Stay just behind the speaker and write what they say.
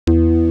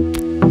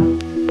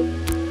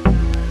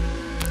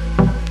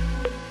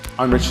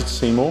I'm Richard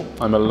Seymour.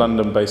 I'm a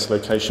London-based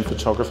location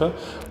photographer.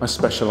 I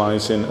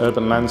specialise in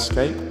urban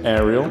landscape,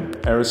 aerial,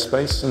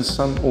 aerospace and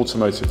some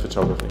automotive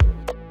photography.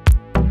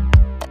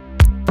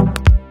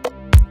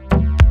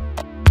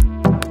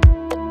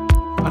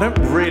 I don't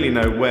really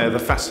know where the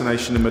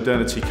fascination of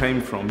modernity came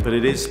from, but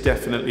it is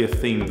definitely a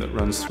theme that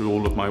runs through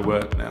all of my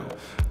work now.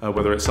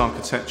 Whether it's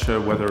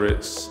architecture, whether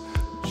it's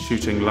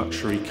shooting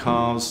luxury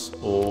cars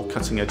or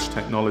cutting-edge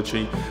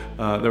technology,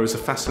 there is a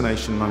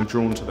fascination and I'm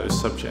drawn to those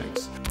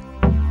subjects.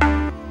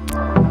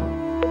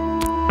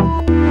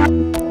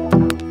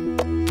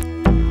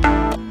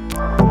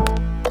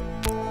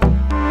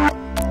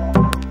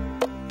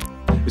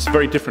 It's a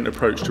very different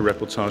approach to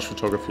reportage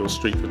photography or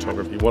street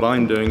photography. What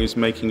I'm doing is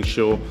making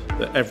sure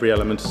that every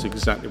element is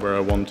exactly where I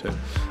want it.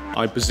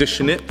 I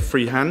position it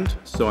freehand,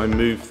 so I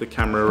move the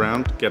camera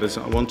around, get as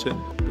I want it,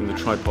 bring the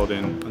tripod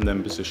in, and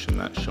then position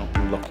that shot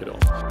and lock it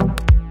off.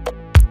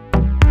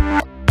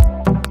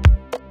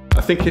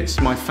 I think it's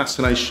my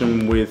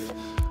fascination with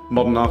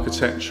modern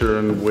architecture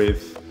and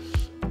with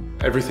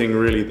everything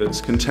really that's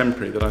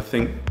contemporary that I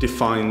think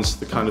defines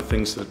the kind of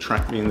things that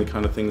attract me and the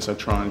kind of things I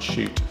try and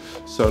shoot.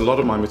 So a lot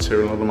of my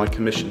material, a lot of my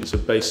commissions are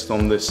based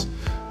on this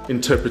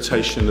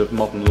interpretation of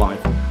modern life.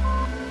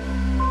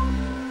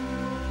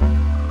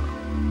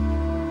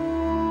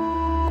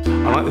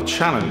 I like the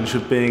challenge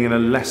of being in a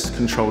less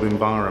controlled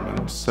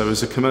environment. So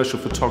as a commercial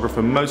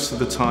photographer, most of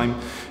the time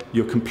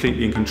you're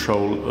completely in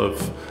control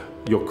of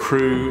your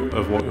crew,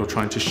 of what you're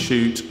trying to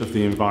shoot, of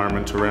the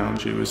environment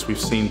around you. As we've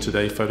seen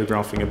today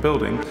photographing a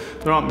building,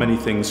 there aren't many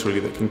things really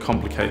that can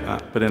complicate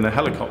that. But in a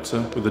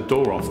helicopter, with the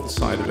door off the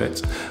side of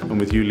it, and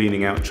with you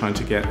leaning out trying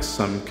to get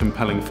some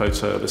compelling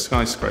photo of a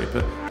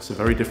skyscraper, it's a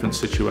very different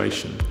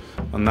situation.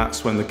 And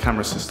that's when the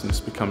camera systems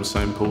become so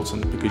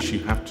important, because you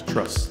have to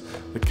trust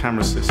the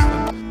camera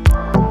system.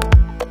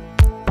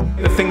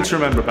 The thing to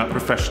remember about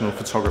professional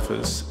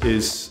photographers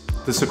is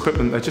this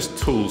equipment, they're just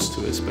tools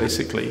to us,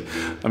 basically.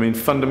 I mean,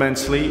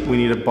 fundamentally, we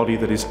need a body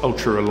that is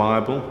ultra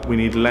reliable. We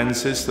need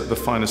lenses that are the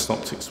finest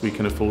optics we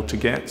can afford to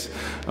get.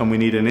 And we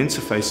need an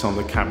interface on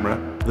the camera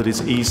that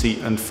is easy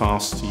and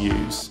fast to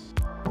use.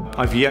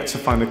 I've yet to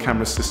find a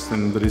camera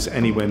system that is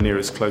anywhere near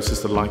as close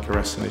as the Leica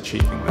S in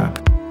achieving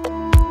that.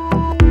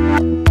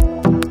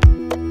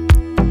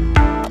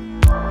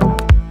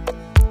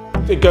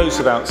 It goes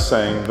without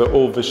saying that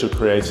all visual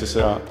creators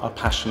are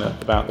passionate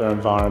about their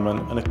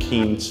environment and are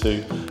keen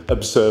to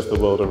observe the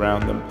world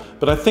around them.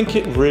 But I think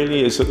it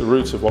really is at the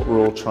root of what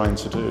we're all trying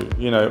to do.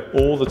 You know,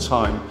 all the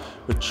time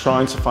we're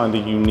trying to find a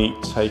unique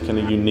take and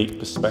a unique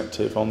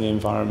perspective on the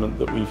environment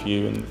that we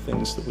view and the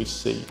things that we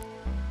see.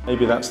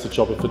 Maybe that's the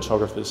job of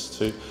photographers,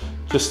 to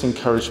just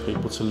encourage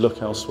people to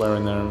look elsewhere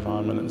in their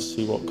environment and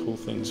see what cool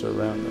things are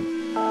around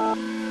them.